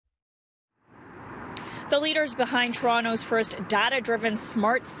The leaders behind Toronto's first data-driven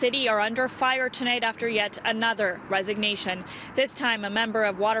smart city are under fire tonight after yet another resignation. This time, a member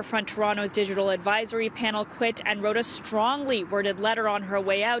of Waterfront Toronto's digital advisory panel quit and wrote a strongly worded letter on her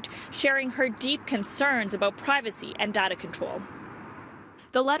way out, sharing her deep concerns about privacy and data control.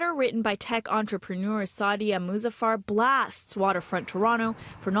 The letter, written by tech entrepreneur Sadia Muzaffar, blasts Waterfront Toronto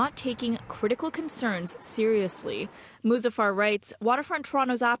for not taking critical concerns seriously. Muzaffar writes, Waterfront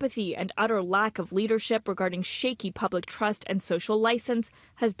Toronto's apathy and utter lack of leadership regarding shaky public trust and social license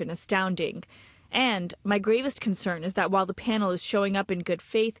has been astounding. And my gravest concern is that while the panel is showing up in good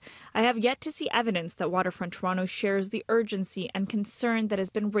faith, I have yet to see evidence that Waterfront Toronto shares the urgency and concern that has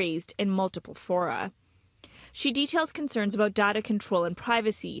been raised in multiple fora. She details concerns about data control and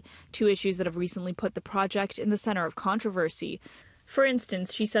privacy, two issues that have recently put the project in the center of controversy. For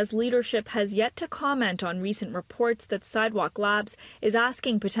instance, she says leadership has yet to comment on recent reports that Sidewalk Labs is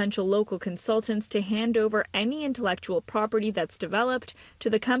asking potential local consultants to hand over any intellectual property that's developed to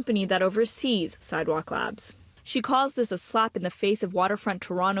the company that oversees Sidewalk Labs. She calls this a slap in the face of Waterfront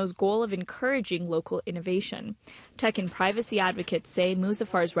Toronto's goal of encouraging local innovation. Tech and privacy advocates say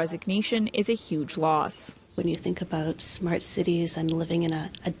Muzaffar's resignation is a huge loss. When you think about smart cities and living in a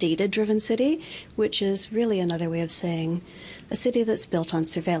data-driven city, which is really another way of saying a city that's built on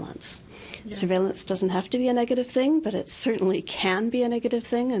surveillance. Yeah. Surveillance doesn't have to be a negative thing, but it certainly can be a negative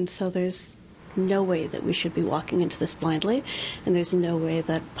thing, and so there's no way that we should be walking into this blindly, and there's no way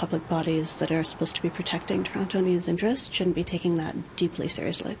that public bodies that are supposed to be protecting Torontonians' interests shouldn't be taking that deeply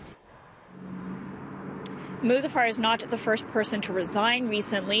seriously. Muzaffar is not the first person to resign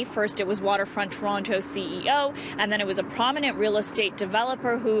recently. First, it was Waterfront Toronto's CEO, and then it was a prominent real estate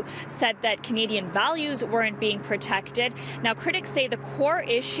developer who said that Canadian values weren't being protected. Now, critics say the core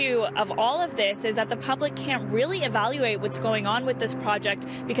issue of all of this is that the public can't really evaluate what's going on with this project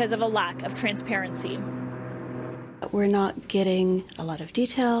because of a lack of transparency. We're not getting a lot of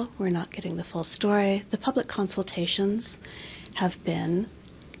detail. We're not getting the full story. The public consultations have been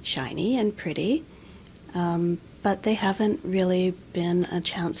shiny and pretty. But they haven't really been a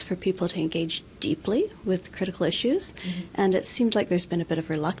chance for people to engage deeply with critical issues. Mm-hmm. And it seems like there's been a bit of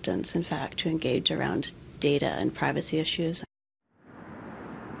reluctance, in fact, to engage around data and privacy issues.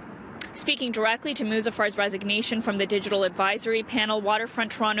 Speaking directly to Muzaffar's resignation from the digital advisory panel,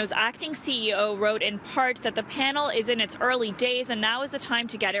 Waterfront Toronto's acting CEO wrote in part that the panel is in its early days and now is the time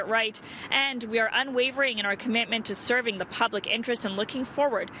to get it right. And we are unwavering in our commitment to serving the public interest and looking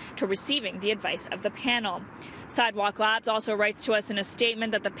forward to receiving the advice of the panel. Sidewalk Labs also writes to us in a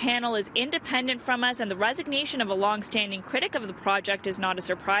statement that the panel is independent from us and the resignation of a long-standing critic of the project is not a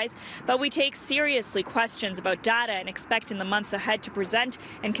surprise, but we take seriously questions about data and expect in the months ahead to present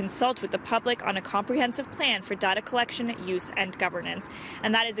and consult with the public on a comprehensive plan for data collection, use and governance.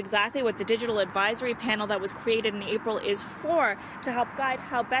 And that is exactly what the digital advisory panel that was created in April is for, to help guide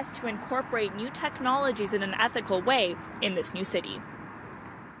how best to incorporate new technologies in an ethical way in this new city.